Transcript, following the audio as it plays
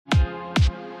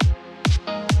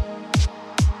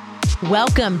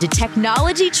Welcome to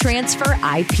Technology Transfer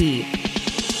IP.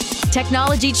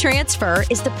 Technology transfer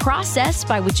is the process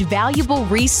by which valuable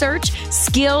research,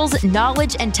 skills,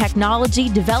 knowledge, and technology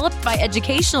developed by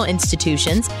educational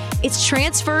institutions is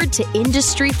transferred to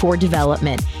industry for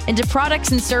development into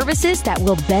products and services that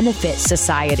will benefit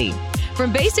society.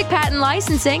 From basic patent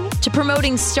licensing to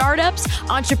promoting startups,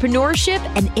 entrepreneurship,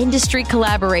 and industry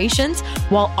collaborations,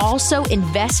 while also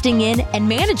investing in and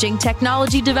managing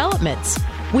technology developments.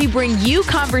 We bring you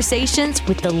conversations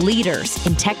with the leaders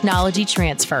in technology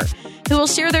transfer who will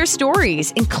share their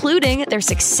stories, including their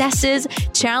successes,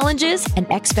 challenges,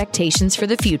 and expectations for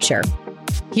the future.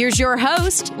 Here's your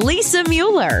host, Lisa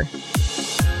Mueller.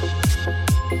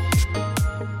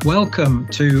 Welcome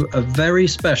to a very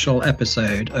special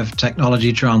episode of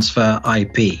Technology Transfer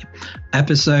IP,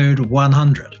 episode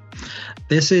 100.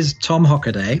 This is Tom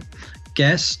Hockaday,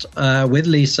 guest with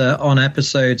Lisa on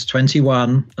episodes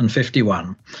 21 and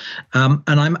 51. And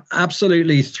I'm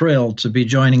absolutely thrilled to be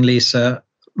joining Lisa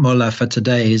Mueller for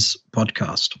today's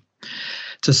podcast.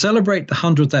 To celebrate the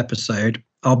 100th episode,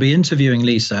 I'll be interviewing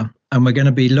Lisa, and we're going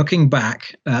to be looking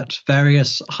back at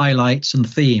various highlights and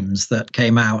themes that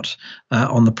came out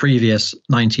on the previous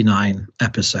 99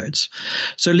 episodes.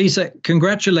 So Lisa,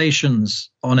 congratulations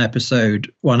on episode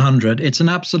 100. It's an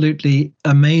absolutely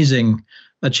amazing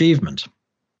achievement.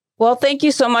 Well, thank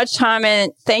you so much, Tom,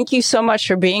 and thank you so much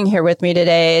for being here with me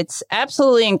today. It's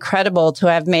absolutely incredible to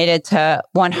have made it to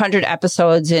 100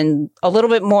 episodes in a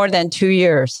little bit more than 2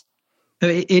 years.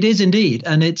 It is indeed,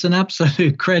 and it's an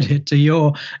absolute credit to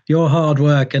your hard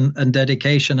work and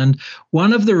dedication. And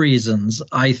one of the reasons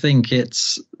I think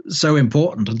it's so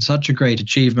important and such a great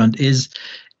achievement is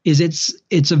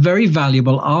it's a very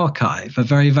valuable archive, a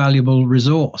very valuable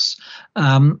resource.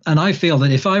 And I feel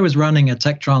that if I was running a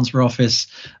tech transfer office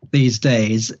these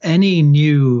days, any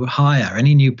new hire,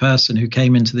 any new person who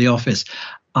came into the office,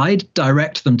 I'd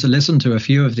direct them to listen to a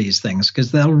few of these things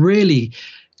because they'll really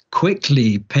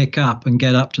quickly pick up and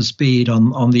get up to speed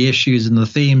on the issues and the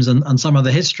themes and some of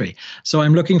the history. So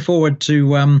I'm looking forward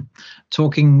to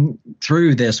talking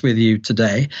through this with you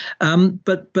today.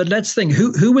 But let's think,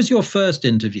 who was your first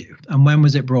interview and when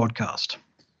was it broadcast?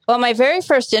 Well, my very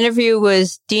first interview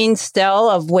was Dean Stell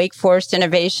of Wake Forest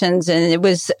Innovations, and it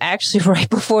was actually right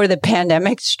before the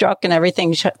pandemic struck and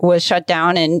everything was shut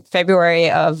down in February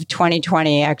of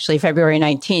 2020, actually February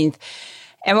 19th.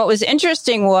 And what was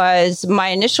interesting was my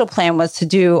initial plan was to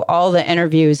do all the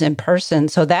interviews in person.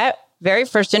 So that very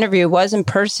first interview was in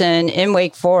person in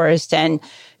Wake Forest. And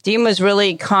Dean was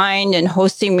really kind in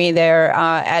hosting me there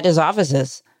at his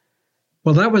offices.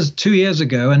 Well, that was 2 years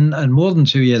ago and more than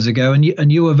 2 years ago.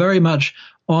 And you were very much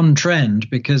on trend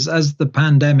because as the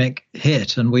pandemic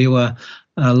hit and we were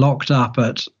locked up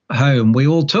at home, we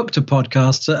all took to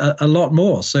podcasts a lot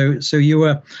more. So you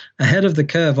were ahead of the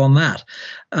curve on that.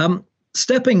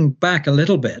 Stepping back a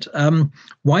little bit,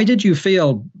 why did you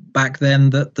feel back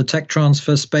then that the tech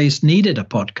transfer space needed a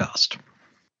podcast?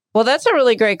 Well, that's a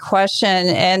really great question.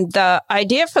 And the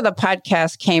idea for the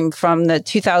podcast came from the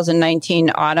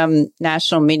 2019 Autumn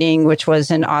National Meeting, which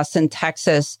was in Austin,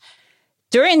 Texas.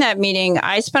 During that meeting,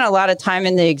 I spent a lot of time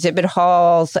in the exhibit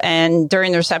halls and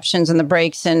during the receptions and the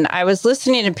breaks. And I was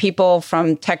listening to people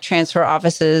from tech transfer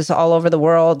offices all over the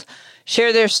world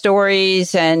share their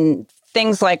stories and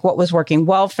things like what was working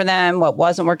well for them, what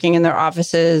wasn't working in their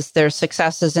offices, their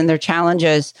successes and their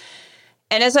challenges.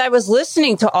 And as I was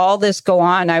listening to all this go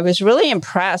on, I was really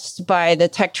impressed by the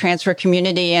tech transfer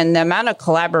community and the amount of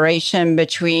collaboration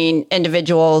between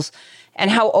individuals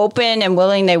and how open and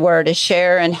willing they were to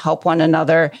share and help one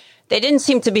another. They didn't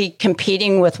seem to be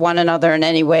competing with one another in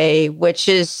any way, which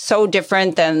is so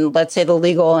different than, let's say, the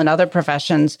legal and other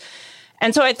professions.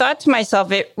 And so I thought to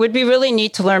myself, it would be really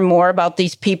neat to learn more about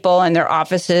these people and their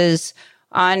offices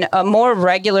on a more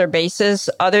regular basis,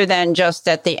 other than just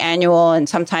at the annual and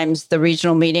sometimes the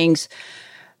regional meetings.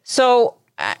 So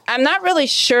I'm not really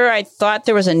sure I thought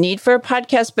there was a need for a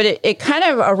podcast, but it kind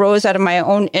of arose out of my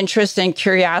own interest and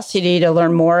curiosity to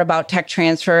learn more about tech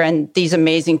transfer and these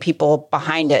amazing people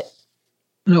behind it.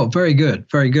 No, very good,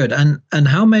 very good. And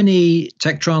how many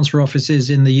tech transfer offices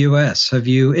in the US have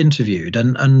you interviewed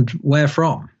and where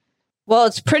from? Well,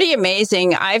 it's pretty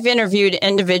amazing. I've interviewed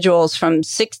individuals from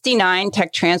 69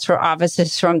 tech transfer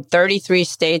offices from 33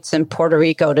 states and Puerto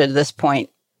Rico to this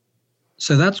point.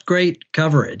 So that's great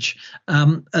coverage.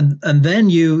 And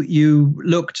then you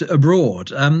looked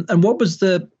abroad. And what was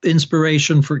the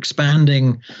inspiration for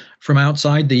expanding from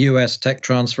outside the US tech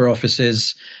transfer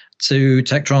offices to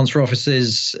tech transfer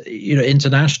offices,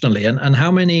 internationally? And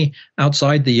how many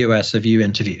outside the US have you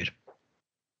interviewed?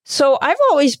 So I've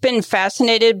always been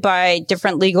fascinated by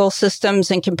different legal systems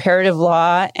and comparative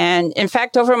law. And in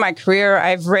fact, over my career,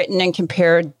 I've written and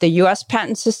compared the U.S.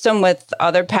 patent system with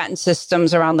other patent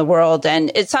systems around the world.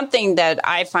 And it's something that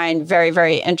I find very,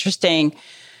 very interesting.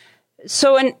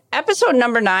 So in episode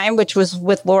number 9, which was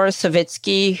with Laura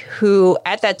Savitsky, who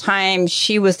at that time,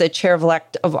 she was the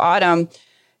chair-elect of Autumn,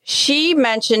 she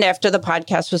mentioned after the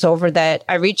podcast was over that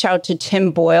I reach out to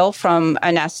Tim Boyle from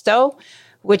ANSTO,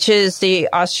 which is the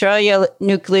Australia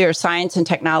Nuclear Science and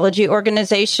Technology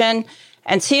Organization,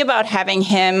 and see about having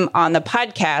him on the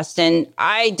podcast. And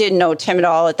I didn't know Tim at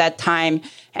all at that time,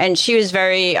 and she was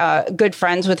very good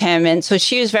friends with him. And so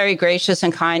she was very gracious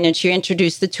and kind, and she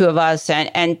introduced the two of us,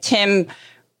 and Tim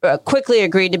quickly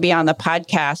agreed to be on the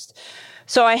podcast.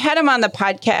 So I had him on the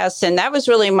podcast, and that was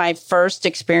really my first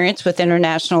experience with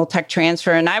international tech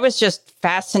transfer. And I was just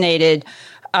fascinated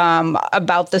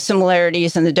about the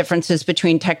similarities and the differences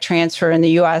between tech transfer in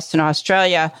the U.S. and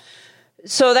Australia.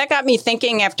 So that got me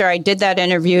thinking after I did that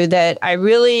interview that I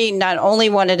really not only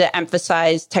wanted to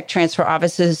emphasize tech transfer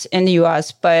offices in the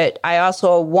U.S., but I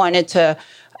also wanted to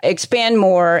expand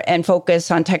more and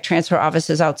focus on tech transfer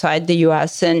offices outside the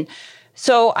U.S. And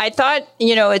so I thought,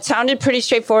 it sounded pretty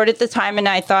straightforward at the time, and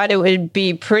I thought it would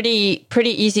be pretty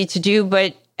easy to do.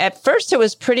 But at first, it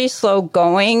was pretty slow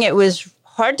going. It was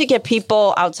hard to get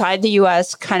people outside the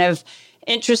U.S. kind of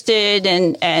interested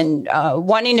and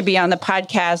wanting to be on the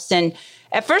podcast. And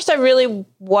at first, I really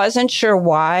wasn't sure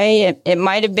why. It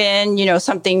might have been,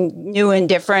 something new and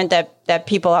different that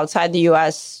people outside the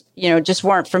U.S., just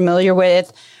weren't familiar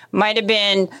with. Might have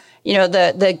been,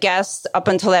 the guests up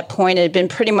until that point had been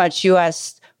pretty much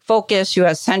U.S. focused,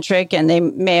 U.S. centric, and they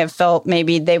may have felt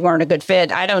maybe they weren't a good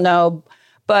fit. I don't know.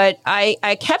 But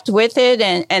I kept with it,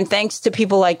 and thanks to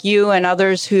people like you and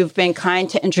others who've been kind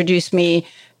to introduce me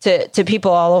to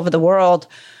people all over the world,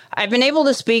 I've been able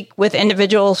to speak with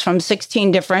individuals from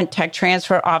 16 different tech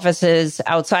transfer offices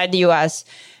outside the U.S.,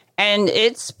 and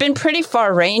it's been pretty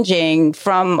far-ranging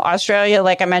from Australia,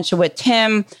 like I mentioned with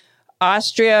Tim,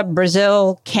 Austria,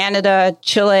 Brazil, Canada,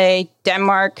 Chile,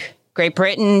 Denmark, Great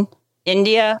Britain,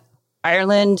 India,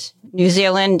 Ireland, New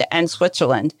Zealand, and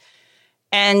Switzerland.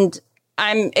 And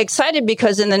I'm excited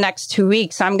because in the next 2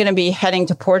 weeks, I'm going to be heading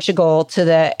to Portugal to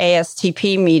the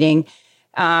ASTP meeting.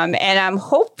 And I'm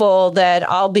hopeful that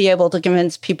I'll be able to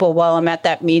convince people while I'm at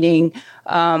that meeting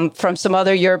from some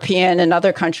other European and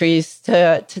other countries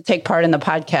to take part in the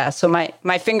podcast. So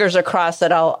my fingers are crossed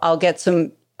that I'll get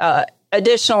some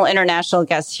additional international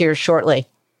guests here shortly.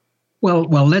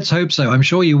 Well, let's hope so. I'm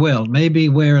sure you will. Maybe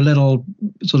we're a little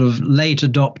sort of late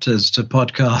adopters to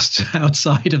podcasts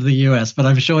outside of the US, but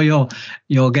I'm sure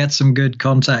you'll get some good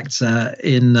contacts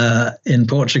in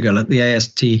Portugal at the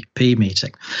ASTP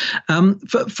meeting.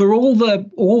 For all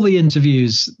the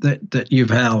interviews that you've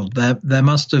held, there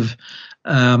must have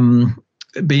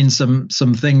been some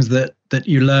things that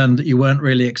you learned that you weren't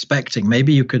really expecting.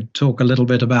 Maybe you could talk a little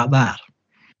bit about that.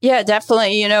 Yeah,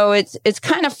 definitely. It's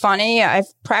kind of funny. I've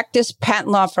practiced patent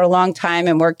law for a long time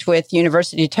and worked with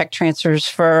university tech transfers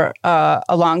for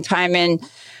a long time. And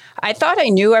I thought I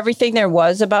knew everything there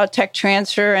was about tech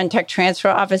transfer and tech transfer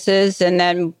offices. And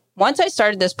then once I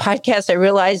started this podcast, I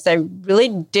realized I really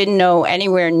didn't know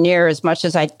anywhere near as much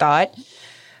as I thought.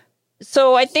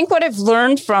 So I think what I've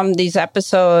learned from these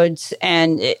episodes,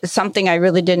 and it's something I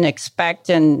really didn't expect,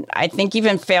 and I think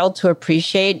even failed to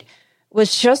appreciate,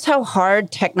 was just how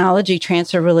hard technology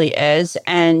transfer really is,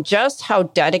 and just how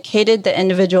dedicated the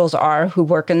individuals are who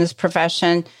work in this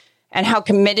profession, and how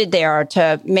committed they are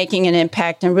to making an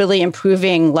impact and really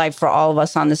improving life for all of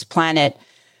us on this planet.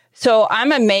 So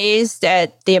I'm amazed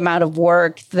at the amount of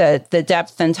work, the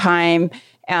depth and time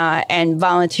and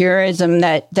volunteerism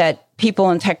that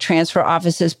people in tech transfer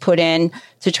offices put in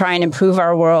to try and improve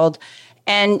our world.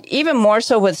 And even more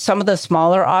so with some of the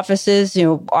smaller offices,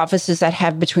 offices that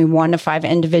have between 1 to 5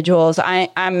 individuals.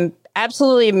 I'm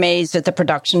absolutely amazed at the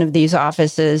production of these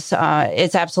offices.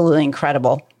 It's absolutely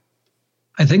incredible.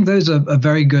 I think those are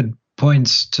very good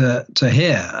points to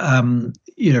hear.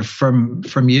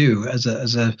 From you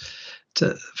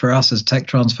for us as tech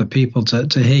transfer people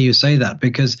to hear you say that,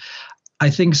 because I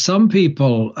think some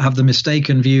people have the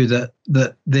mistaken view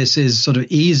that this is sort of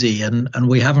easy and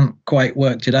we haven't quite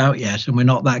worked it out yet and we're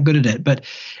not that good at it. But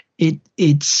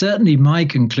it's certainly my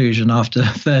conclusion after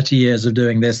 30 years of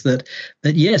doing this that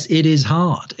yes, it is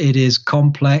hard. It is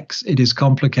complex. It is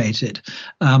complicated.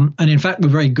 And in fact, we're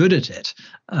very good at it.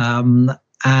 And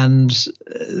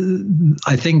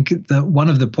I think that one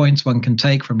of the points one can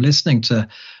take from listening to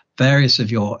various of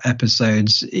your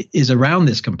episodes is around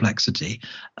this complexity.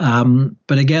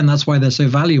 But again, that's why they're so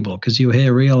valuable, because you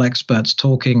hear real experts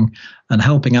talking and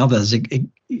helping others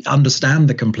understand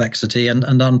the complexity and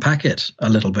unpack it a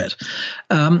little bit.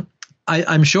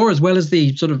 I'm sure, as well as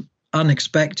the sort of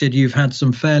unexpected, you've had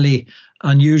some fairly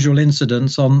unusual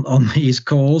incidents on these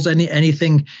calls.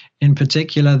 Anything in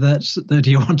particular that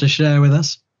you want to share with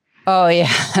us? Oh,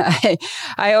 yeah.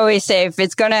 I always say, if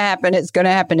it's going to happen, it's going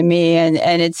to happen to me.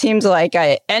 And it seems like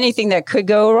anything that could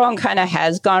go wrong kind of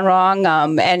has gone wrong.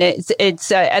 And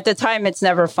it's at the time, it's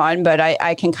never fun, but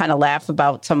I can kind of laugh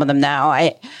about some of them now.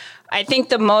 I think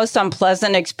the most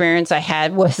unpleasant experience I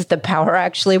had was the power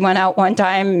actually went out one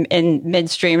time in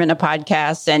midstream in a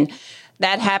podcast. And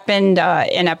that happened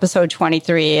in episode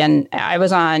 23. And I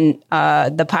was on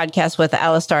the podcast with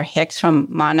Alistair Hicks from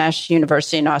Monash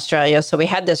University in Australia. So we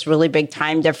had this really big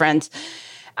time difference.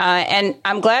 And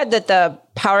I'm glad that the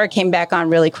power came back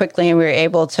on really quickly and we were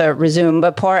able to resume.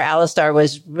 But poor Alistair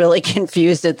was really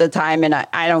confused at the time, and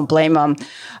I don't blame him.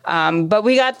 But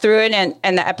we got through it,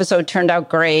 and the episode turned out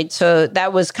great. So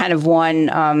that was kind of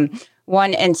one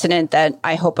incident that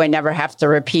I hope I never have to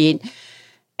repeat.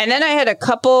 And then I had a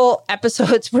couple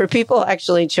episodes where people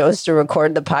actually chose to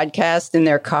record the podcast in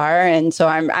their car. And so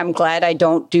I'm glad I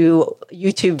don't do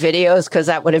YouTube videos, because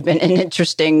that would have been an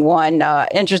interesting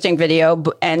video.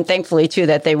 And thankfully, too,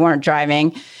 that they weren't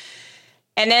driving.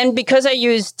 And then because I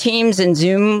use Teams and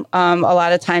Zoom a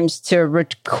lot of times to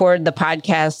record the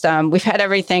podcast, we've had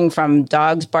everything from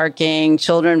dogs barking,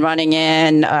 children running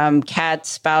in, cats,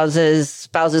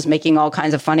 spouses making all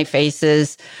kinds of funny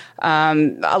faces,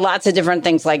 lots of different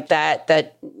things like that,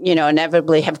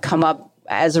 inevitably have come up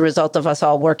as a result of us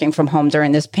all working from home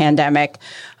during this pandemic.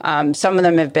 Some of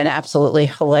them have been absolutely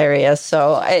hilarious.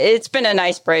 So it's been a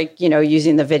nice break,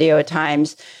 using the video at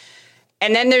times.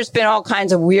 And then there's been all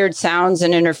kinds of weird sounds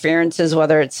and interferences,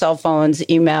 whether it's cell phones,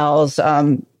 emails,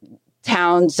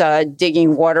 towns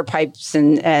digging water pipes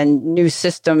and new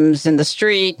systems in the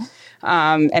street,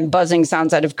 and buzzing sounds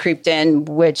that have creeped in,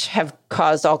 which have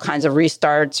caused all kinds of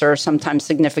restarts or sometimes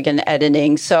significant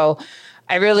editing. So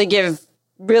I really give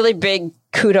really big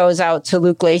kudos out to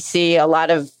Luke Lacey. A lot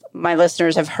of my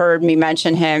listeners have heard me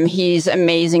mention him. He's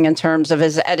amazing in terms of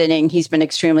his editing. He's been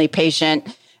extremely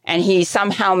patient. And he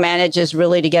somehow manages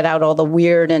really to get out all the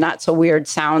weird and not so weird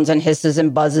sounds and hisses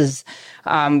and buzzes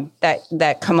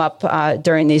that come up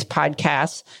during these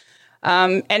podcasts.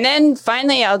 And then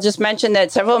finally, I'll just mention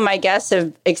that several of my guests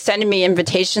have extended me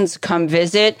invitations to come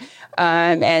visit.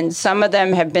 And some of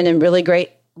them have been in really great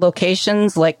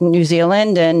locations like New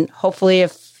Zealand. And hopefully,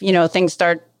 if things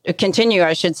continue,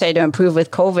 I should say, to improve with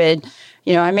COVID,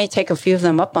 I may take a few of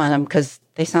them up on them, because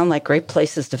they sound like great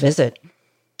places to visit.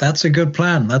 That's a good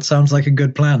plan. That sounds like a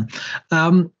good plan.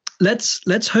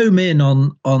 Let's home in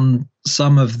on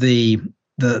some of the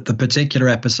particular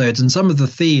episodes and some of the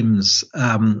themes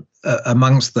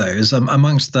amongst those,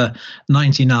 amongst the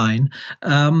 99.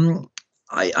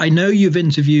 I know you've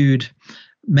interviewed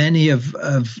many of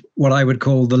what I would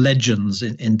call the legends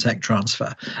in tech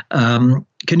transfer.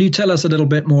 Can you tell us a little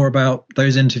bit more about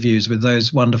those interviews with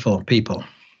those wonderful people?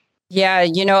 Yeah,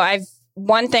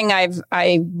 one thing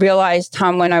I realized,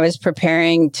 Tom, when I was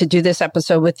preparing to do this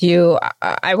episode with you,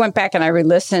 I went back and I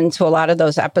re-listened to a lot of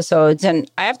those episodes. And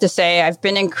I have to say, I've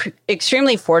been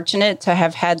extremely fortunate to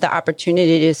have had the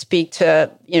opportunity to speak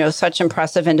to, such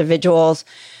impressive individuals.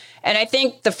 And I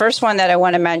think the first one that I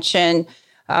want to mention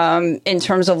in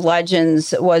terms of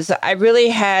legends was I really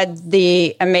had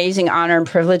the amazing honor and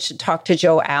privilege to talk to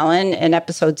Joe Allen in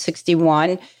episode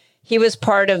 61. He was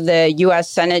part of the U.S.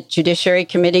 Senate Judiciary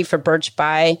Committee for Birch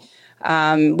Bayh.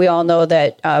 We all know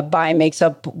that Bayh makes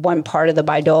up one part of the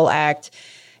Bayh-Dole Act.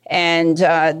 And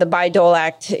the Bayh-Dole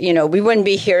Act, we wouldn't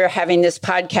be here having this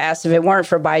podcast if it weren't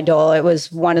for Bayh-Dole. It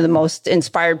was one of the most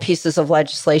inspired pieces of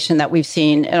legislation that we've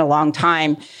seen in a long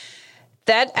time.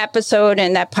 That episode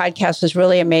and that podcast was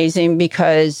really amazing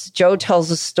because Joe tells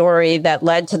a story that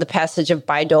led to the passage of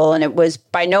Bayh-Dole, and it was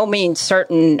by no means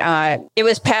certain. It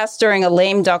was passed during a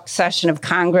lame duck session of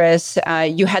Congress.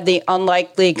 You had the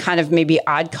unlikely kind of maybe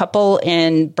odd couple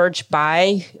in Birch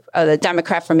Bayh, the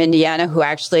Democrat from Indiana, who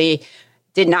actually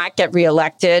did not get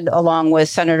reelected, along with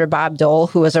Senator Bob Dole,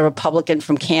 who was a Republican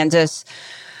from Kansas.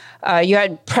 You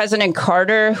had President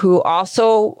Carter, who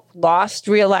also lost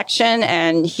re-election,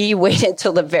 and he waited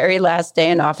till the very last day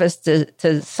in office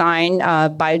to sign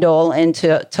Bayh-Dole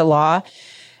into law.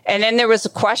 And then there was a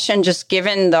question, just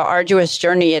given the arduous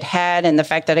journey it had and the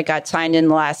fact that it got signed in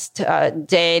the last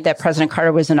day that President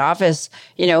Carter was in office,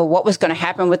 what was going to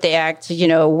happen with the act?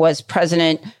 Was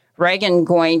President Reagan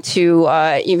going to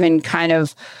even kind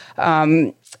of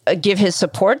give his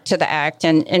support to the act.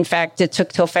 And in fact, it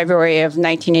took till February of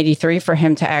 1983 for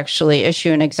him to actually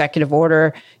issue an executive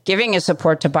order giving his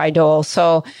support to Bayh-Dole.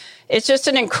 So it's just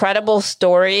an incredible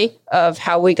story of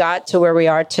how we got to where we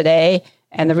are today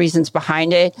and the reasons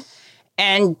behind it.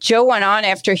 And Joe went on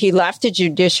after he left the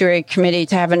Judiciary Committee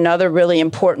to have another really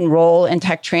important role in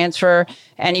tech transfer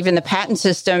and even the patent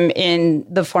system in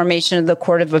the formation of the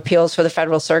Court of Appeals for the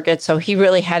Federal Circuit. So he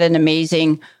really had an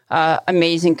amazing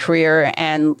career.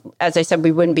 And as I said,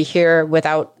 we wouldn't be here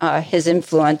without his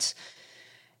influence.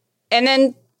 And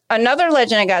then another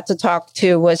legend I got to talk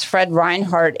to was Fred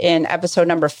Reinhardt in episode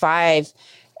number 5.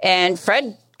 And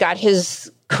Fred got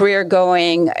his career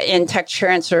going in tech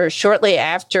transfer shortly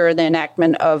after the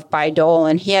enactment of Bayh-Dole.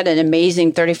 And he had an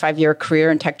amazing 35-year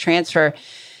career in tech transfer.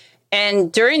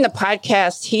 And during the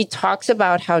podcast, he talks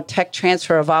about how tech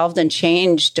transfer evolved and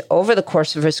changed over the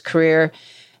course of his career.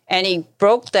 And he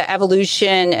broke the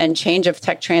evolution and change of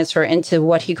tech transfer into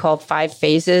what he called 5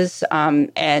 phases,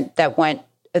 and that went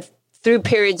through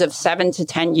periods of 7 to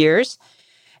 10 years.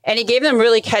 And he gave them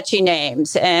really catchy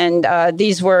names. And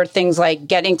these were things like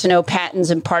getting to know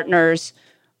patents and partners,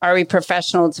 are we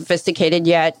professional and sophisticated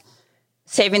yet,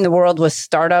 saving the world with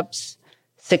startups,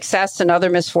 success and other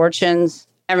misfortunes,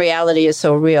 and reality is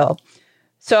so real.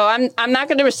 So I'm not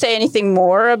going to say anything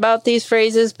more about these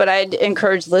phrases, but I'd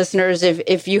encourage listeners,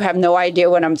 if you have no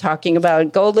idea what I'm talking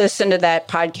about, go listen to that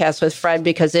podcast with Fred,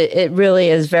 because it really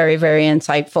is very, very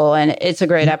insightful, and it's a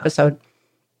great episode.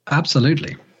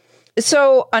 Absolutely.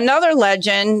 So another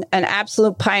legend, an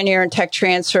absolute pioneer in tech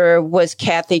transfer, was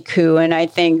Kathy Koo, and I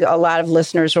think a lot of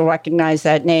listeners will recognize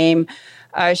that name.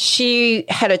 She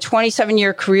had a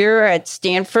 27-year career at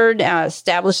Stanford,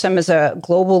 established them as a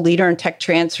global leader in tech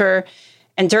transfer.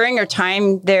 And during her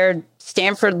time there,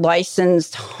 Stanford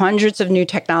licensed hundreds of new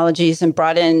technologies and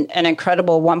brought in an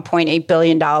incredible $1.8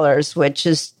 billion, which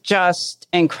is just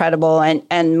incredible.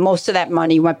 And most of that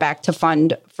money went back to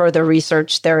fund further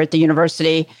research there at the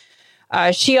university.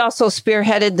 She also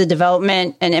spearheaded the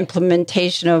development and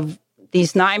implementation of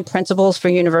these 9 principles for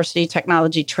university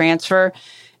technology transfer.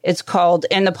 It's called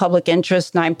In the Public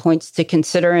Interest, 9 Points to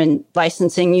Consider in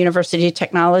Licensing University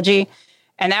Technology.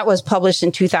 And that was published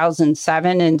in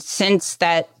 2007. And since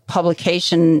that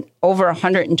publication, over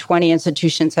 120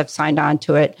 institutions have signed on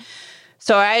to it.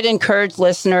 So I'd encourage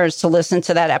listeners to listen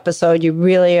to that episode. You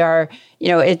really are,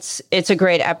 it's a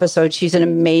great episode. She's an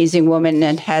amazing woman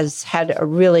and has had a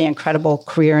really incredible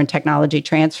career in technology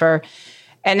transfer.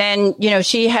 And then,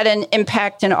 she had an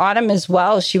impact in Autumn as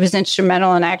well. She was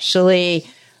instrumental in actually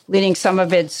leading some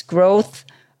of its growth.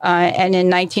 And in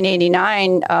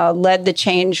 1989, led the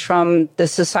change from the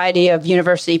Society of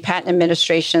University Patent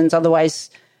Administrations,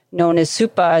 otherwise known as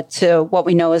SUPA, to what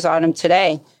we know as Autumn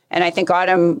today. And I think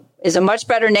Autumn is a much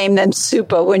better name than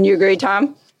SUPA. Wouldn't you agree,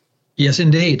 Tom? Yes,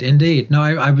 indeed. No,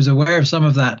 I was aware of some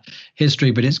of that history,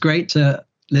 but it's great to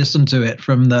listen to it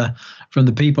from the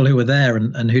people who were there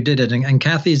and who did it. And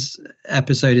Kathy's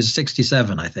episode is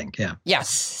 67, I think. Yeah. Yes,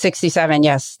 67.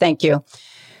 Yes. Thank you.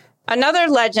 Another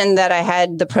legend that I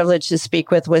had the privilege to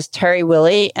speak with was Terry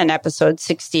Willey in episode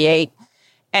 68.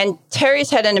 And Terry's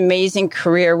had an amazing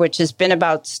career, which has been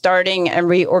about starting and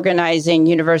reorganizing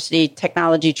university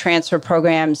technology transfer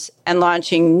programs and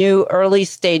launching new early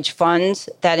stage funds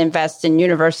that invest in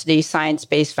university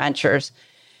science-based ventures.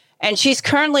 And she's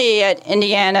currently at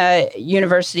Indiana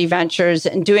University Ventures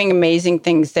and doing amazing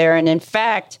things there. And in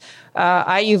fact,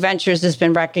 IU Ventures has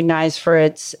been recognized for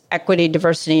its equity,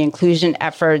 diversity, inclusion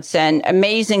efforts. And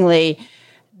amazingly,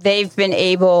 they've been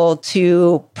able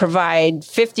to provide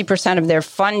 50% of their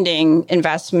funding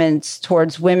investments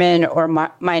towards women or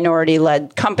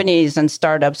minority-led companies and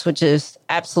startups, which is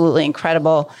absolutely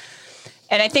incredible.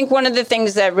 And I think one of the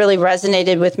things that really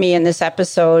resonated with me in this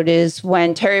episode is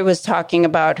when Terry was talking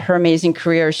about her amazing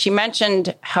career, she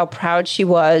mentioned how proud she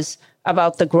was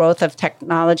about the growth of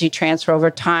technology transfer over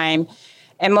time,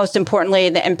 and most importantly,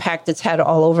 the impact it's had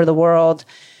all over the world.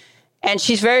 And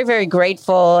she's very, very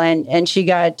grateful, and she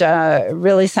got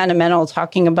really sentimental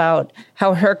talking about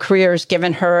how her career has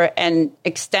given her an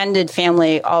extended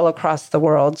family all across the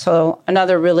world. So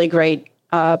another really great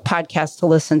podcast to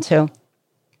listen to.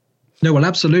 No, well,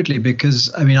 absolutely,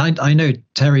 because, I know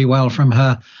Terry well from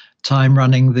her time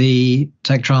running the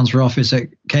tech transfer office at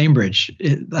Cambridge.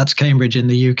 That's Cambridge in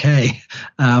the UK.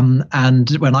 And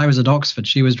when I was at Oxford,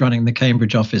 she was running the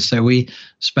Cambridge office. So we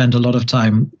spent a lot of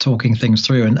time talking things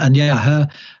through. And yeah,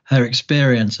 her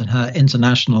experience and her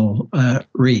international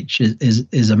reach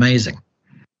is amazing.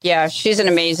 Yeah, she's an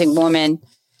amazing woman.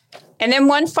 And then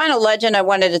one final legend I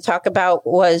wanted to talk about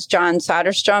was John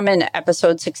Soderstrom in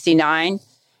episode 69.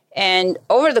 And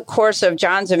over the course of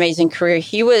John's amazing career,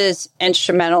 he was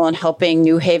instrumental in helping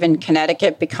New Haven,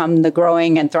 Connecticut become the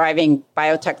growing and thriving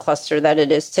biotech cluster that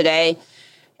it is today.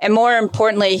 And more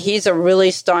importantly, he's a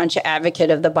really staunch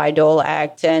advocate of the Bayh-Dole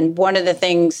Act. And one of the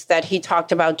things that he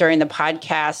talked about during the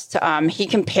podcast, he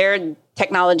compared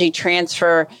technology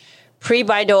transfer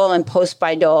pre-Bayh-Dole and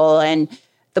post-Bayh-Dole. And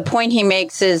the point he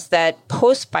makes is that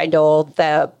post-Bayh-Dole,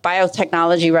 the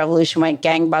biotechnology revolution went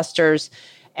gangbusters.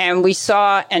 And we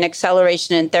saw an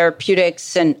acceleration in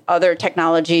therapeutics and other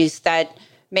technologies that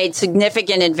made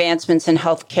significant advancements in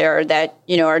healthcare that,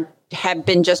 have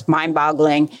been just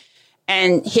mind-boggling.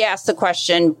 And he asked the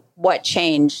question, what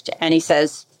changed? And he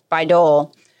says,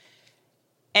 Bayh-Dole.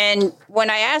 And when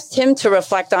I asked him to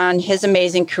reflect on his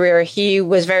amazing career, he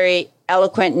was very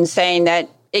eloquent in saying that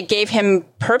it gave him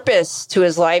purpose to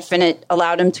his life and it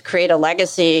allowed him to create a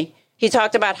legacy. He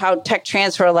talked about how tech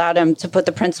transfer allowed him to put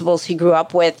the principles he grew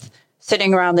up with,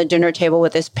 sitting around the dinner table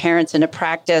with his parents, into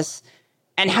practice,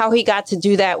 and how he got to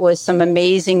do that with some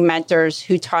amazing mentors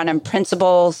who taught him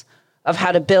principles of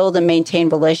how to build and maintain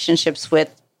relationships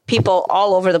with people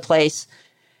all over the place.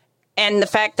 And the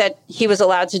fact that he was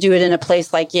allowed to do it in a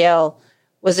place like Yale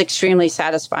was extremely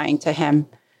satisfying to him.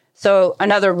 So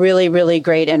another really, really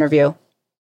great interview.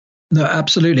 No,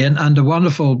 absolutely. And a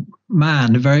wonderful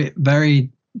man, very, very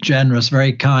generous,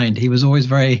 very kind. He was always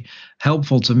very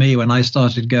helpful to me when I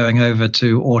started going over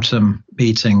to autumn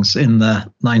meetings in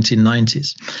the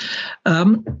 1990s.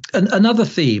 Another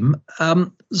theme,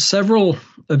 several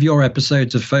of your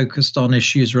episodes have focused on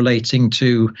issues relating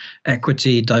to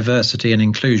equity, diversity, and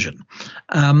inclusion.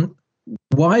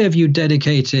 Why have you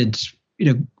dedicated,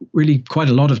 really quite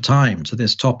a lot of time to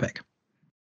this topic?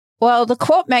 Well, to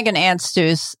quote Megan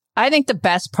Anstius, I think the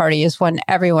best party is when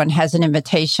everyone has an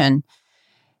invitation.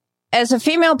 As a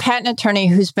female patent attorney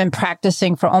who's been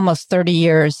practicing for almost 30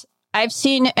 years, I've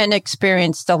seen and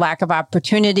experienced the lack of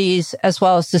opportunities as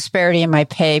well as disparity in my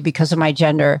pay because of my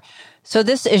gender. So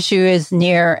this issue is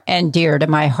near and dear to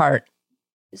my heart.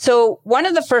 So one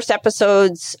of the first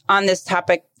episodes on this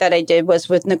topic that I did was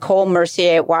with Nicole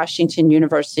Mercier at Washington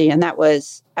University, and that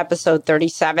was episode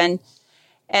 37.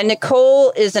 And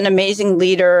Nicole is an amazing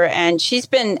leader, and she's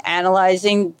been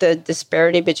analyzing the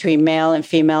disparity between male and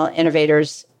female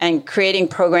innovators and creating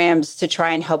programs to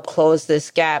try and help close this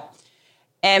gap.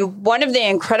 And one of the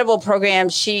incredible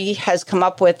programs she has come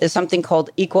up with is something called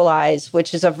Equalize,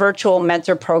 which is a virtual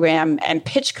mentor program and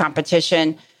pitch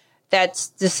competition that's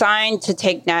designed to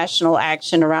take national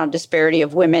action around disparity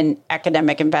of women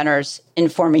academic inventors in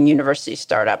forming university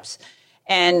startups.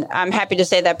 And I'm happy to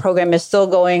say that program is still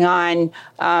going on,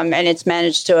 and it's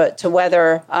managed to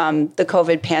weather the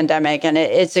COVID pandemic, and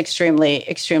it's extremely,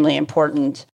 extremely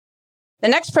important. The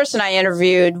next person I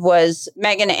interviewed was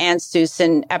Megan Anstius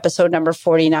in episode number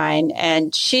 49,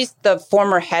 and she's the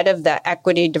former head of the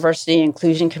Equity, Diversity, and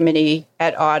Inclusion Committee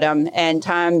at Autumn. And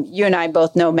Tom, you and I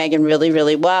both know Megan really,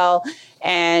 really well.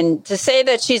 And to say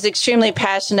that she's extremely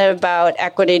passionate about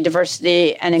equity,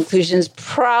 diversity, and inclusion is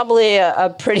probably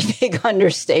a pretty big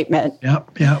understatement.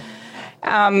 Yep.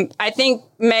 I think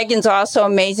Megan's also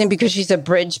amazing because she's a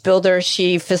bridge builder.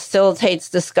 She facilitates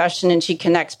discussion and she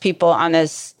connects people on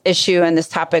this issue and this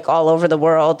topic all over the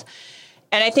world.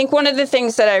 And I think one of the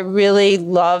things that I really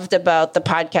loved about the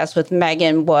podcast with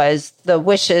Megan was the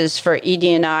wishes for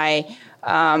ED&I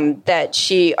that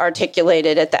she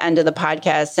articulated at the end of the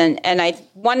podcast. And I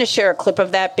want to share a clip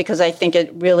of that because I think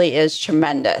it really is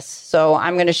tremendous. So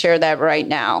I'm going to share that right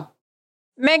now.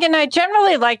 Megan, I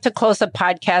generally like to close a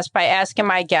podcast by asking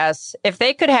my guests if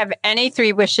they could have any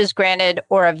 3 wishes granted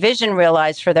or a vision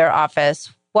realized for their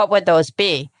office, what would those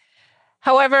be?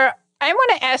 However, I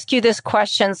want to ask you this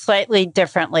question slightly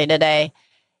differently today.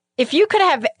 If you could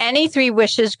have any 3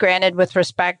 wishes granted with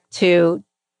respect to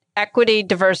equity,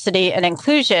 diversity, and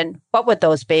inclusion, what would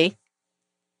those be?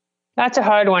 That's a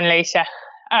hard one, Lisa.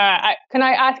 Can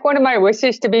I ask one of my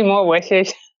wishes to be more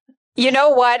wishes? You know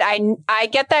what? I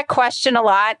get that question a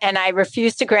lot, and I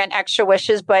refuse to grant extra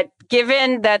wishes. But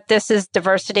given that this is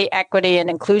diversity, equity, and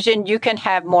inclusion, you can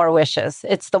have more wishes.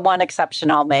 It's the one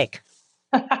exception I'll make.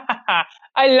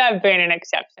 I love being an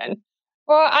exception.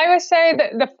 Well, I would say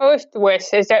that the first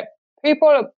wish is that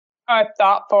people are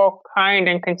thoughtful, kind,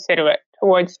 and considerate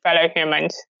towards fellow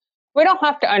humans. We don't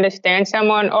have to understand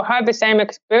someone or have the same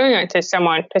experience as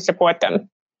someone to support them.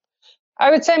 I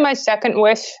would say my second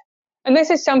wish, and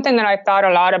this is something that I've thought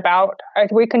a lot about as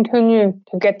we continue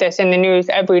to get this in the news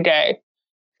every day.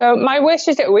 So my wish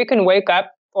is that we can wake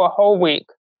up for a whole week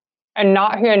and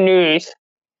not hear news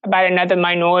about another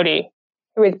minority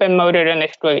who has been murdered in the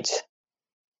streets.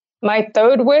 My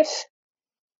third wish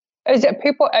is that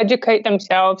people educate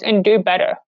themselves and do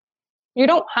better You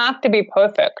don't have to be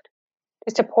perfect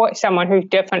to support someone who's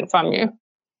different from you.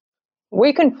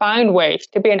 We can find ways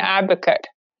to be an advocate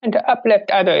and to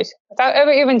uplift others without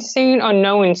ever even seeing or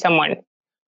knowing someone.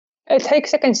 It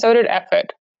takes a concerted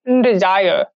effort and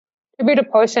desire to be the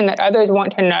person that others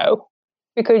want to know,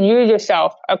 because you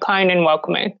yourself are kind and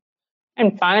welcoming.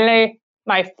 And finally,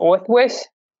 my fourth wish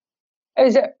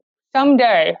is that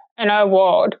someday in our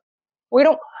world, we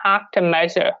don't have to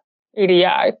measure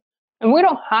EDI, and we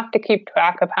don't have to keep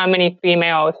track of how many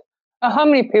females or how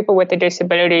many people with a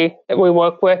disability that we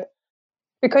work with,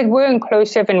 because we're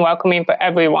inclusive and welcoming for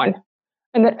everyone,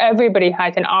 and that everybody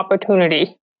has an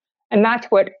opportunity. And that's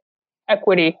what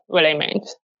equity really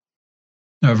means.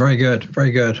 No, very good. Very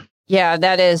good. Yeah,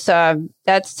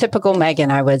 that's typical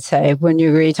Megan, I would say. Wouldn't you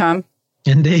agree, Tom?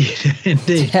 Indeed.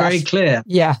 Indeed. Yes. Very clear.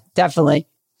 Yeah, definitely.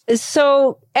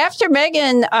 So after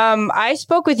Megan, I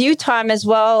spoke with you, Tom, as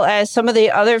well as some of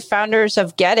the other founders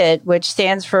of Get It, which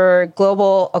stands for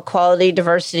Global Equality,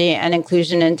 Diversity, and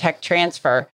Inclusion in Tech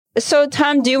Transfer. So,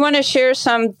 Tom, do you want to share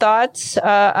some thoughts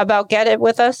about Get It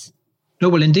with us? No,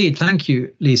 well, indeed. Thank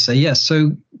you, Lisa. Yes.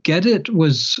 So Get It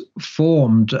was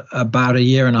formed about a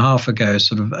year and a half ago,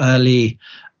 sort of early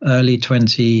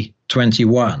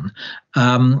 2021,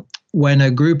 when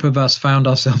a group of us found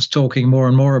ourselves talking more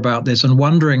and more about this and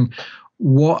wondering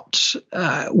what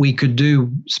we could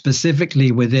do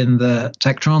specifically within the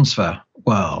tech transfer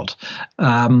world.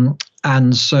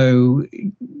 And so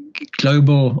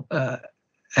Global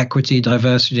Equity,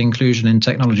 Diversity, Inclusion in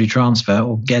Technology Transfer,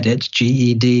 or Get It,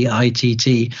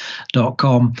 GEDITT.com,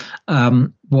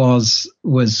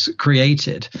 was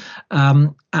created.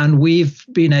 And we've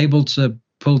been able to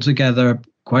pull together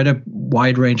quite a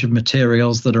wide range of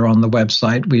materials that are on the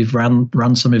website. We've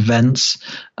run some events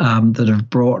that have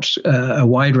brought a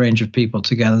wide range of people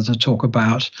together to talk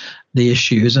about the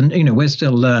issues. And, we're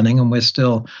still learning and we're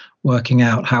still working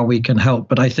out how we can help.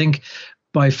 But I think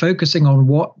by focusing on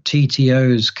what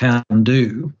TTOs can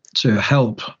do to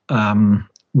help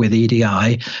with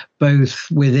EDI, both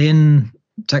within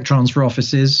tech transfer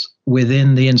offices,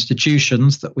 within the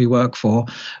institutions that we work for,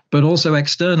 but also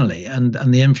externally, and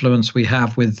the influence we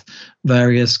have with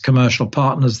various commercial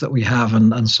partners that we have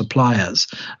and suppliers.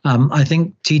 I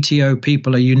think TTO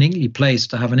people are uniquely placed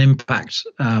to have an impact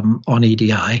on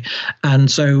EDI.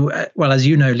 And so, well, as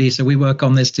you know, Lisa, we work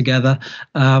on this together.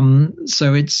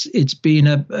 So it's been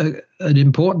an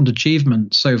important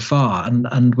achievement so far,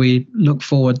 and we look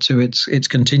forward to its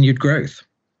continued growth.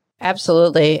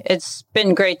 Absolutely. It's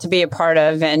been great to be a part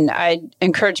of, and I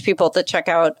encourage people to check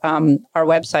out our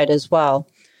website as well.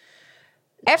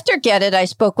 After Get It, I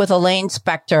spoke with Elaine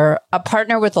Spector, a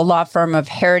partner with the law firm of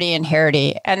Harity &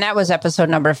 Harity, and that was episode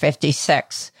number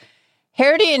 56.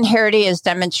 Harity & Harity has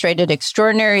demonstrated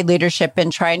extraordinary leadership in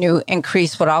trying to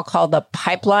increase what I'll call the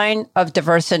pipeline of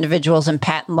diverse individuals in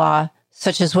patent law,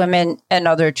 such as women and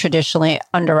other traditionally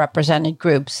underrepresented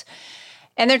groups.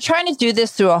 And they're trying to do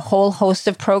this through a whole host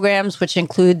of programs, which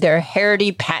include their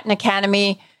Harity Patent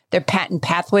Academy, their Patent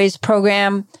Pathways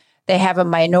program. They have a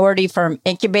minority firm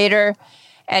incubator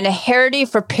and a Harity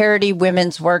for Parity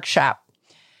Women's Workshop.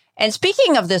 And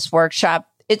speaking of this workshop,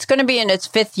 it's going to be in its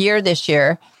 5th year this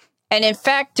year. And in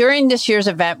fact, during this year's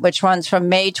event, which runs from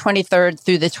May 23rd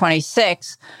through the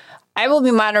 26th, I will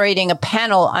be moderating a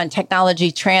panel on technology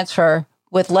transfer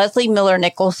with Leslie Miller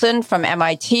Nicholson from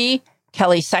MIT,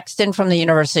 Kelly Sexton from the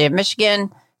University of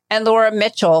Michigan, and Laura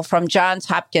Mitchell from Johns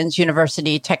Hopkins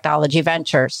University Technology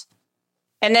Ventures.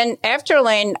 And then after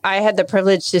Elaine, I had the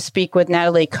privilege to speak with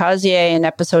Natalie Cozier in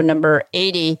episode number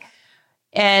 80.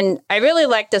 And I really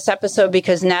liked this episode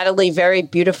because Natalie very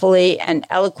beautifully and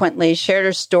eloquently shared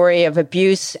her story of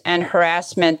abuse and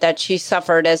harassment that she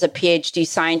suffered as a PhD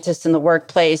scientist in the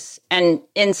workplace and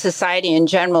in society in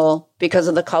general because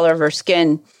of the color of her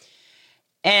skin.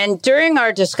 And during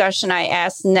our discussion, I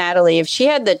asked Natalie if she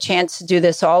had the chance to do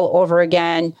this all over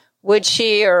again, would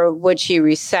she or would she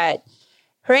reset?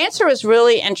 Her answer was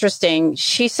really interesting.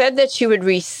 She said that she would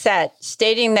reset,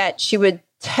 stating that she would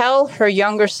tell her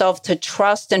younger self to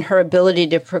trust in her ability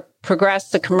to progress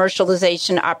the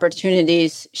commercialization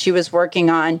opportunities she was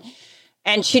working on.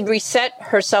 And she'd reset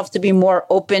herself to be more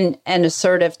open and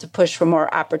assertive to push for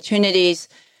more opportunities.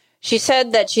 She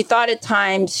said that she thought at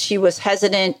times she was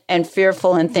hesitant and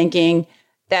fearful in thinking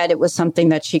that it was something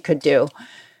that she could do.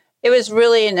 It was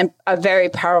really a very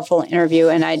powerful interview,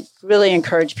 and I really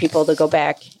encourage people to go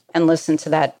back and listen to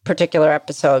that particular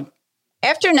episode.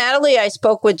 After Natalie, I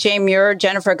spoke with Jay Muir,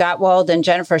 Jennifer Gottwald, and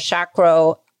Jennifer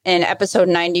Shakro in episode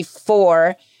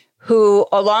 94, who,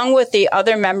 along with the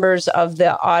other members of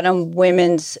the Autumn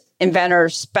Women's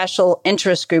Inventors Special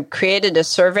Interest Group, created a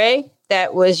survey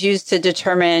that was used to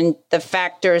determine the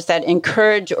factors that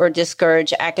encourage or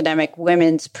discourage academic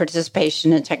women's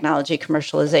participation in technology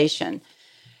commercialization.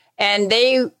 And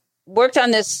they worked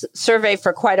on this survey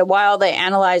for quite a while. They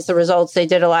analyzed the results. They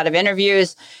did a lot of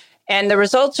interviews. And the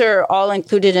results are all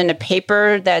included in a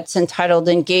paper that's entitled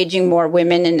Engaging More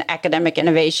Women in Academic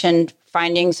Innovation,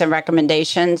 Findings and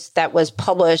Recommendations, that was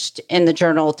published in the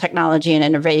journal Technology and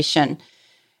Innovation.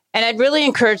 And I'd really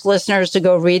encourage listeners to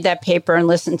go read that paper and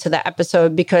listen to the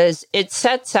episode, because it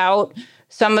sets out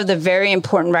some of the very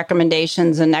important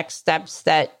recommendations and next steps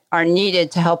that are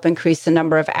needed to help increase the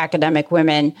number of academic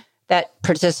women that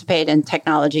participate in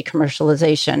technology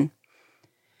commercialization.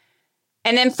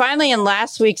 And then finally, in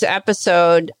last week's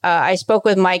episode, I spoke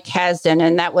with Mike Kasdan,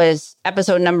 and that was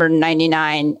episode number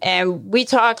 99. And we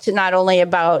talked not only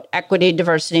about equity,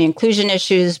 diversity, inclusion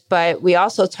issues, but we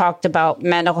also talked about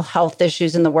mental health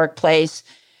issues in the workplace.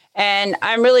 And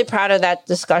I'm really proud of that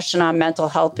discussion on mental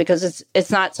health, because it's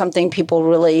not something people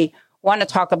really want to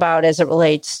talk about as it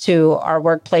relates to our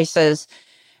workplaces.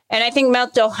 And I think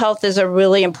mental health is a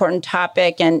really important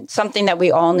topic and something that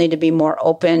we all need to be more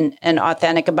open and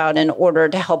authentic about in order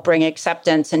to help bring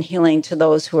acceptance and healing to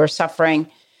those who are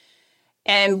suffering.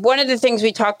 And one of the things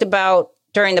we talked about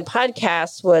during the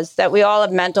podcast was that we all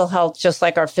have mental health just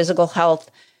like our physical health.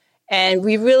 And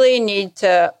we really need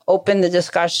to open the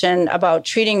discussion about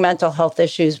treating mental health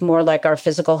issues more like our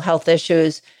physical health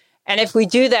issues. And if we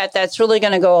do that, that's really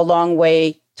going to go a long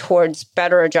way towards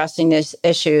better addressing these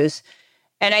issues.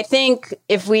 And I think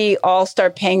if we all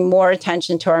start paying more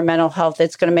attention to our mental health,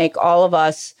 it's going to make all of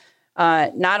us,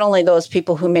 not only those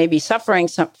people who may be suffering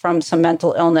from some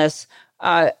mental illness,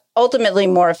 ultimately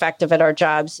more effective at our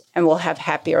jobs, and we'll have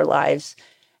happier lives.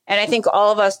 And I think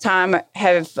all of us, Tom,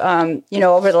 have,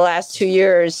 over the last 2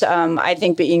 years, I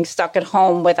think being stuck at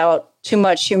home without too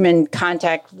much human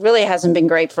contact really hasn't been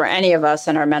great for any of us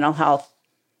and our mental health.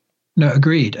 No,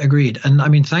 agreed. And I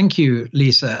mean, thank you,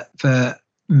 Lisa, for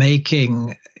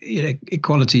making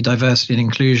equality, diversity, and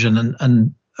inclusion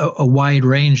and a wide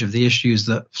range of the issues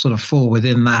that sort of fall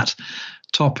within that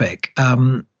topic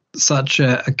such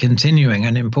a continuing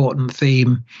and important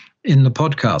theme in the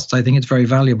podcast. I think it's very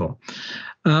valuable.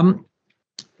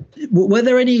 Were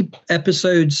there any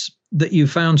episodes that you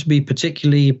found to be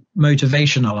particularly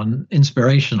motivational and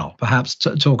inspirational? Perhaps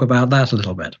talk about that a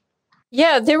little bit.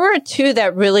 Yeah, there were two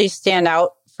that really stand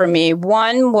out for me.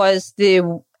 One was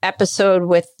the episode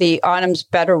with the Autumn's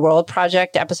Better World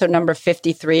Project, episode number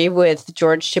 53 with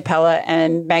George Chapella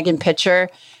and Megan Pitcher.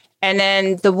 And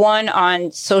then the one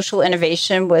on social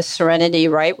innovation with Serenity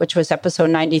Wright, which was episode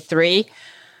 93.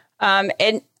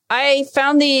 And I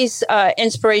found these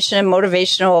inspirational and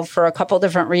motivational for a couple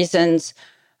different reasons.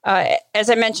 As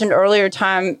I mentioned earlier,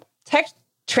 Tom, tech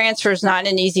transfer is not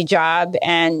an easy job.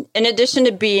 And in addition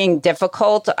to being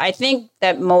difficult, I think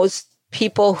that most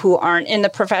people who aren't in the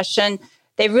profession,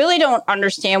 they really don't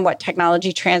understand what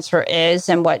technology transfer is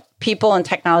and what people in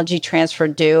technology transfer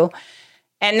do.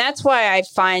 And that's why I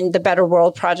find the Better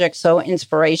World Project so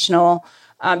inspirational,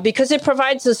 because it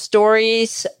provides the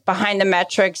stories behind the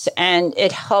metrics, and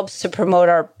it helps to promote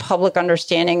our public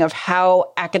understanding of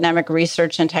how academic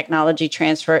research and technology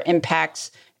transfer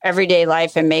impacts everyday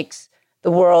life and makes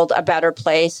the world a better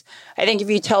place. I think if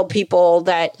you tell people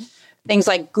that things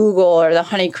like Google or the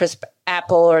Honeycrisp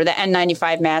apple or the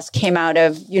N95 mask came out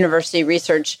of university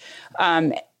research,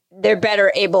 they're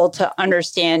better able to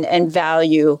understand and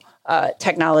value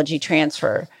technology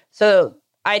transfer. So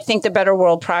I think the Better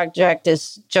World Project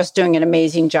is just doing an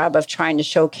amazing job of trying to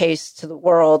showcase to the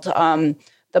world,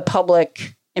 the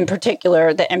public in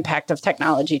particular, the impact of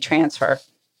technology transfer.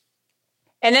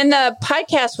 And then the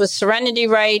podcast with Serenity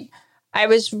Wright, I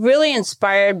was really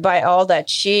inspired by all that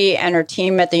she and her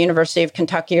team at the University of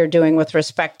Kentucky are doing with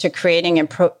respect to creating and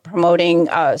promoting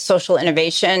social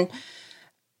innovation.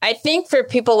 I think for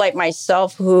people like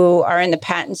myself who are in the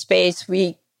patent space,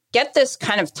 we get this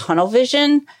kind of tunnel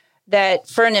vision that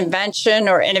for an invention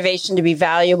or innovation to be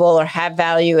valuable or have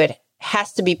value, it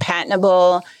has to be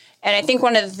patentable. And I think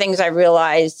one of the things I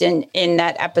realized in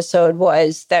that episode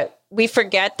was that we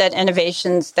forget that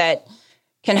innovations that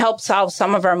can help solve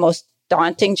some of our most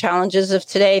daunting challenges of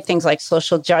today, things like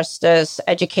social justice,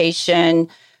 education,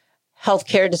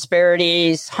 healthcare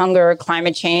disparities, hunger,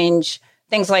 climate change,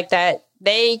 things like that,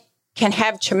 they can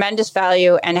have tremendous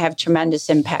value and have tremendous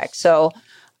impact. So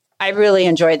I really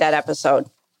enjoyed that episode.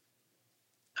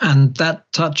 And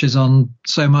that touches on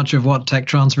so much of what tech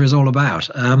transfer is all about.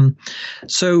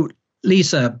 So,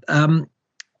 Lisa,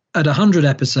 at 100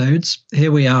 episodes,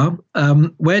 here we are.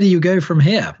 Where do you go from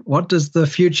here? What does the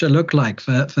future look like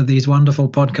for these wonderful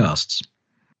podcasts?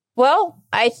 Well,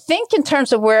 I think in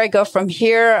terms of where I go from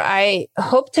here, I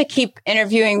hope to keep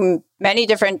interviewing many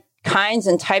different kinds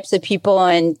and types of people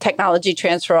in technology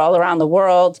transfer all around the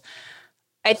world.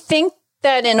 I think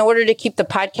that in order to keep the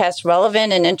podcast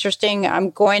relevant and interesting, I'm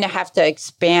going to have to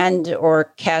expand or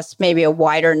cast maybe a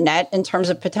wider net in terms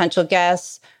of potential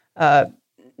guests,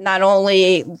 not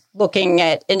only looking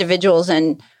at individuals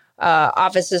in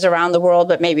offices around the world,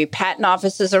 but maybe patent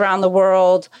offices around the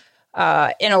world,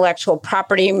 intellectual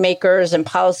property makers and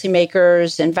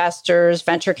policymakers, investors,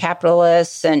 venture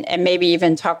capitalists, and maybe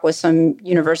even talk with some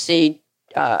university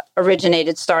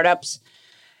originated startups.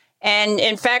 And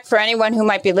in fact, for anyone who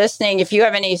might be listening, if you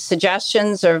have any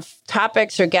suggestions of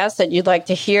topics or guests that you'd like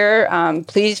to hear,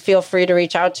 please feel free to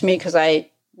reach out to me because I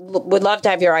would love to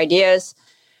have your ideas.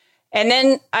 And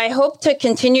then I hope to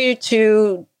continue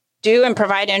to do and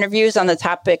provide interviews on the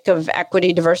topic of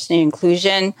equity, diversity, and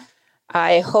inclusion.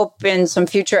 I hope in some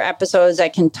future episodes I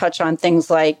can touch on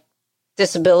things like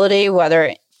disability,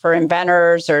 whether for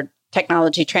inventors or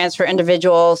technology transfer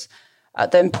individuals,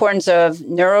 the importance of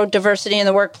neurodiversity in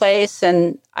the workplace.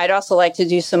 And I'd also like to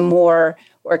do some more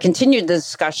or continue the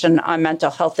discussion on mental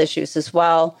health issues as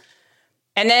well.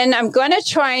 And then I'm going to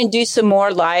try and do some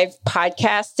more live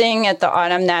podcasting at the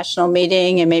Autumn National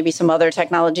Meeting and maybe some other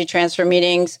technology transfer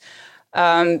meetings.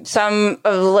 Some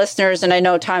of the listeners, and I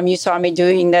know, Tom, you saw me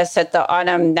doing this at the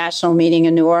Autumn National Meeting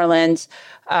in New Orleans.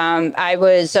 I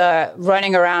was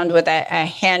running around with a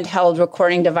handheld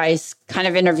recording device, kind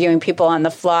of interviewing people on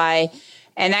the fly.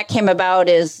 And that came about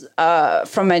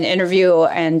from an interview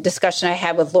and discussion I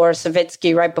had with Laura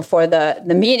Savitsky right before the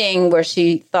meeting, where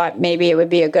she thought maybe it would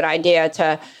be a good idea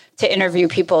to interview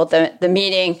people at the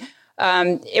meeting.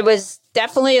 It was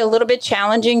definitely a little bit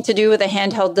challenging to do with a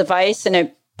handheld device, and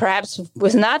it perhaps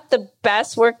was not the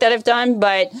best work that I've done,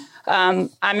 but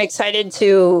I'm excited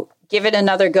to give it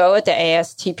another go at the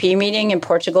ASTP meeting in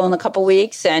Portugal in a couple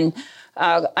weeks. And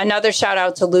another shout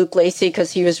out to Luke Lacey,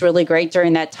 because he was really great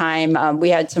during that time. We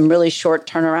had some really short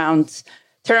turnaround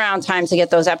times to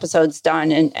get those episodes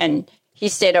done, and he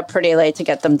stayed up pretty late to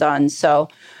get them done. So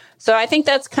I think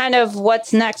that's kind of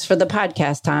what's next for the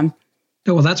podcast, Tom.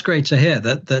 Well, that's great to hear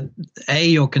that A,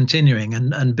 you're continuing,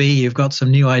 and B, you've got some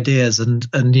new ideas and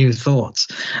new thoughts.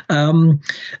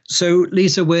 So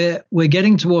Lisa, we're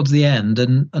getting towards the end,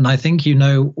 and I think you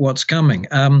know what's coming,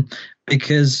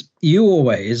 because you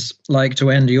always like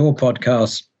to end your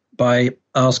podcast by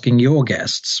asking your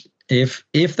guests if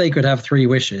they could have 3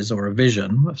 wishes or a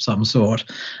vision of some sort,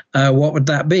 what would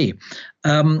that be?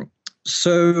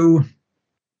 So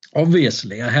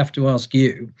obviously, I have to ask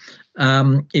you,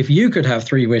 if you could have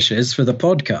 3 wishes for the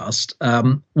podcast,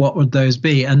 what would those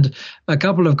be? And a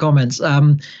couple of comments.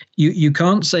 You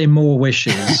can't say more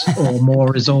wishes or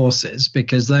more resources,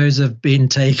 because those have been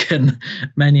taken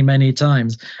many, many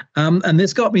times. And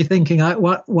this got me thinking.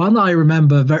 One I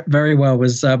remember very well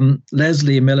was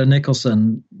Leslie Miller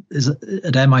Nicholson is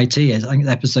at MIT, I think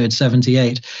episode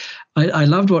 78. I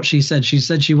loved what she said. She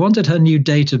said she wanted her new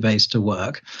database to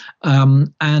work,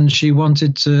 and she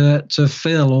wanted to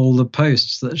fill all the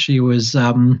posts that she was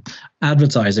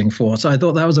advertising for. So I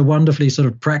thought that was a wonderfully sort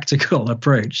of practical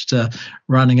approach to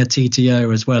running a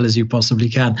TTO as well as you possibly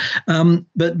can.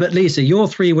 But Lisa, your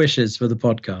 3 wishes for the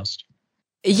podcast.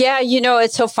 Yeah,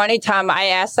 it's so funny, Tom. I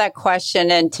asked that question,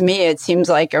 and to me, it seems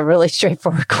like a really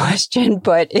straightforward question,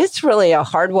 but it's really a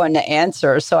hard one to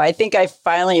answer. So I think I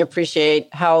finally appreciate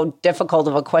how difficult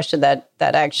of a question that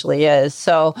actually is.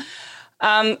 So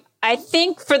I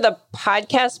think for the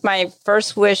podcast, my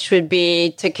first wish would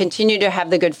be to continue to have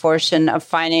the good fortune of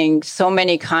finding so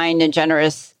many kind and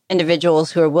generous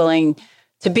individuals who are willing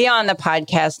to be on the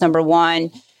podcast, number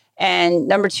one. And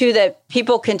number 2, that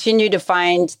people continue to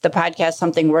find the podcast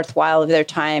something worthwhile of their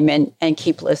time and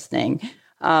keep listening.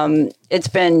 It's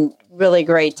been really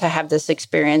great to have this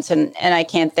experience. And I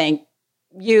can't thank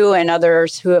you and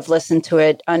others who have listened to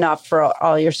it enough for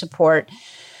all your support.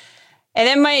 And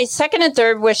then my second and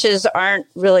third wishes aren't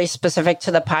really specific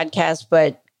to the podcast,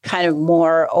 but kind of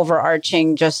more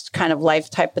overarching, just kind of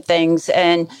life type of things.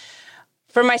 And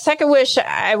for my second wish,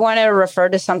 I want to refer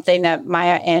to something that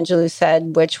Maya Angelou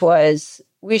said, which was,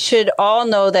 we should all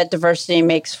know that diversity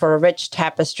makes for a rich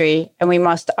tapestry, and we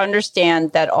must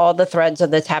understand that all the threads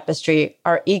of the tapestry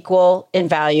are equal in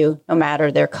value, no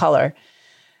matter their color.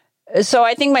 So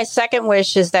I think my second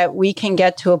wish is that we can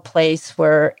get to a place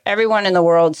where everyone in the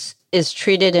world is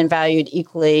treated and valued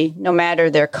equally, no matter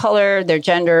their color, their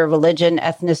gender, religion,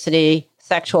 ethnicity,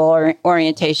 sexual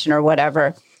orientation, or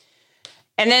whatever.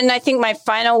 And then I think my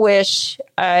final wish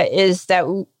is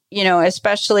that,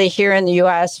 especially here in the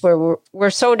U.S., where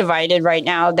we're so divided right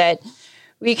now, that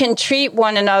we can treat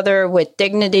one another with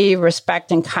dignity,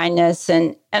 respect, and kindness.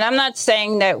 And I'm not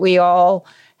saying that we all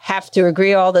have to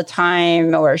agree all the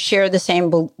time or share the same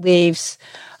beliefs.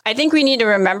 I think we need to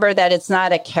remember that it's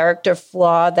not a character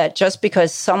flaw, that just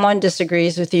because someone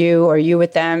disagrees with you or you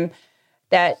with them,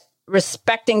 that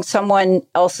respecting someone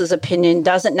else's opinion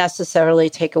doesn't necessarily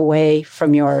take away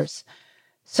from yours.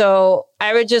 So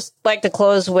I would just like to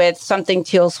close with something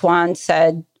Teal Swan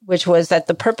said, which was that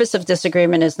the purpose of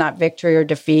disagreement is not victory or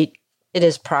defeat, it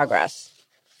is progress.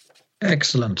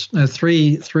 Excellent.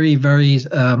 Three very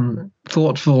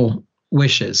thoughtful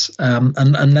wishes,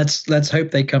 and let's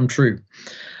hope they come true.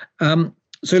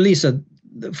 So Lisa,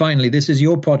 finally, this is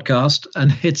your podcast,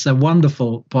 and it's a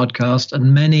wonderful podcast,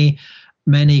 and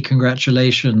many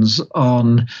congratulations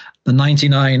on the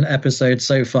 99 episodes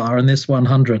so far and this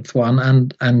 100th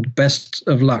one, and best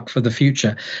of luck for the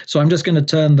future. So I'm just going to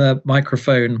turn the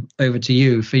microphone over to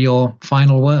you for your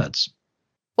final words.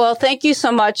 Well, thank you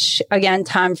so much again,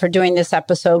 Tom, for doing this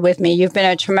episode with me. You've been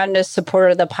a tremendous supporter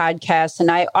of the podcast, and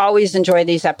I always enjoy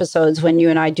these episodes when you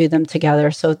and I do them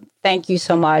together. So thank you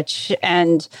so much.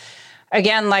 And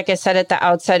again, like I said at the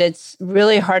outset, it's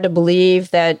really hard to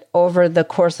believe that over the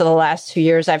course of the last 2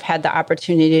 years, I've had the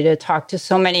opportunity to talk to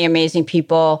so many amazing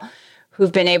people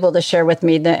who've been able to share with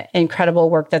me the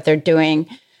incredible work that they're doing.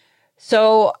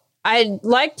 So I'd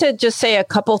like to just say a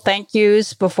couple thank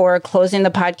yous before closing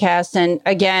the podcast. And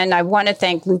again, I want to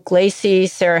thank Luke Lacey,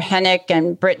 Sarah Hennick,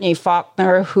 and Brittany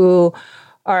Faulkner, who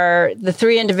are the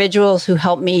three individuals who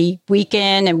help me week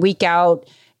in and week out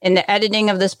in the editing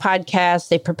of this podcast.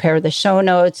 They prepare the show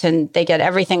notes and they get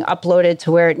everything uploaded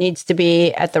to where it needs to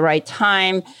be at the right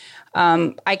time.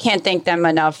 I can't thank them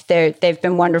enough. They've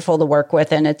been wonderful to work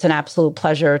with, and it's an absolute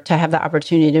pleasure to have the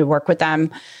opportunity to work with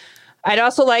them. I'd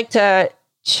also like to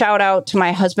shout out to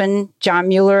my husband, John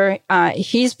Mueller.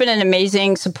 He's been an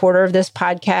amazing supporter of this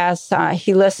podcast.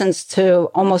 He listens to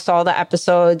almost all the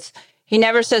episodes. He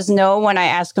never says no when I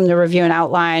ask him to review an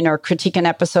outline or critique an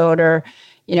episode, or,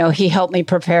 he helped me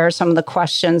prepare some of the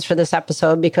questions for this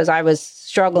episode because I was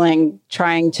struggling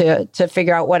trying to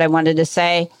figure out what I wanted to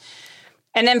say.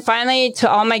 And then finally, to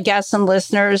all my guests and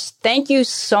listeners, thank you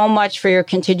so much for your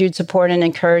continued support and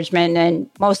encouragement, and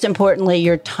most importantly,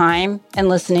 your time and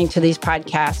listening to these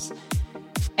podcasts.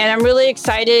 And I'm really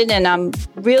excited, and I'm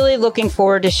really looking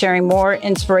forward to sharing more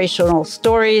inspirational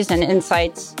stories and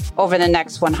insights over the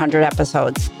next 100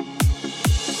 episodes.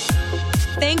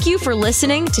 Thank you for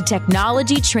listening to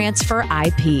Technology Transfer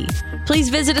IP. Please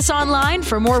visit us online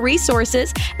for more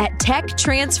resources at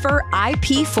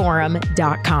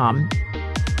techtransferipforum.com.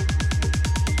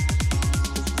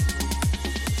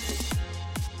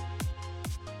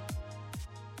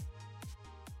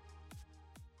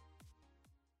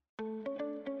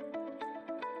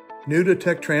 New to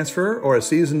tech transfer or a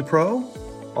seasoned pro?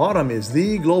 Autumn is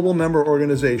the global member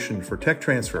organization for tech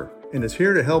transfer and is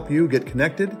here to help you get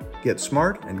connected, get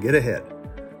smart, and get ahead.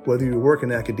 Whether you work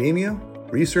in academia,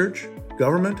 research,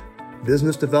 government,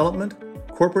 business development,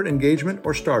 corporate engagement,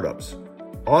 or startups,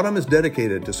 Autumn is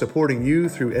dedicated to supporting you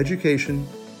through education,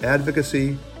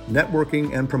 advocacy,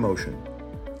 networking, and promotion.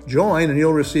 Join and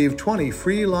you'll receive 20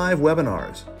 free live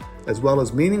webinars, as well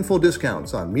as meaningful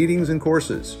discounts on meetings and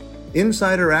courses,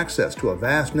 insider access to a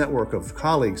vast network of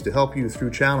colleagues to help you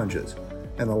through challenges,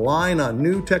 and align on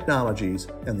new technologies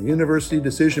and the university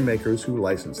decision makers who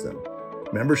license them.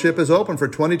 Membership is open for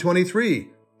 2023.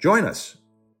 Join us.